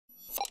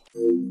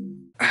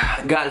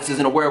Goddesses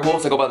and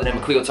werewolves, I go by the name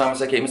of Khleo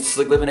Thomas, aka Mr.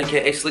 Slick Living,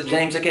 aka Slick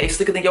James, aka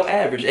Slicker Than Your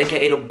Average,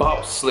 aka the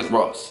boss, Slick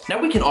Ross.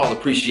 Now we can all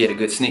appreciate a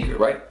good sneaker,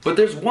 right? But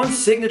there's one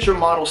signature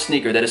model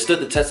sneaker that has stood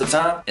the test of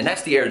time, and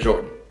that's the Air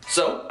Jordan.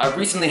 So, I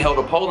recently held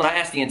a poll and I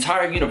asked the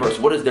entire universe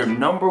what is their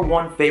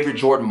 #1 favorite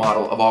Jordan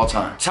model of all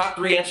time. Top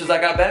 3 answers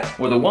I got back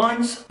were the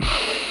 1s,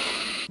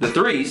 the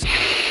 3s,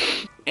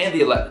 and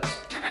the 11s.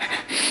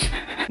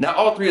 Now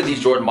all 3 of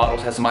these Jordan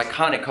models have some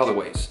iconic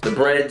colorways. The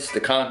Breads, the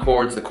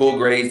Concords, the Cool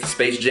Grays, the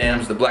Space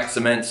Jams, the Black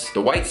Cements,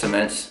 the White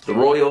Cements, the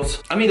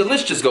Royals. I mean, the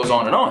list just goes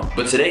on and on.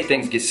 But today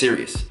things get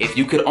serious. If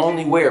you could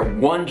only wear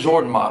one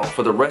Jordan model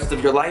for the rest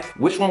of your life,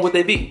 which one would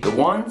they be? The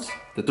 1s,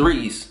 the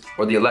 3s,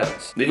 or the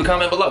 11s? Leave a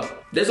comment below.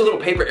 There's a little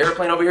paper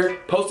airplane over here.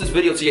 Post this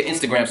video to your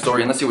Instagram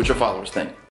story and let's see what your followers think.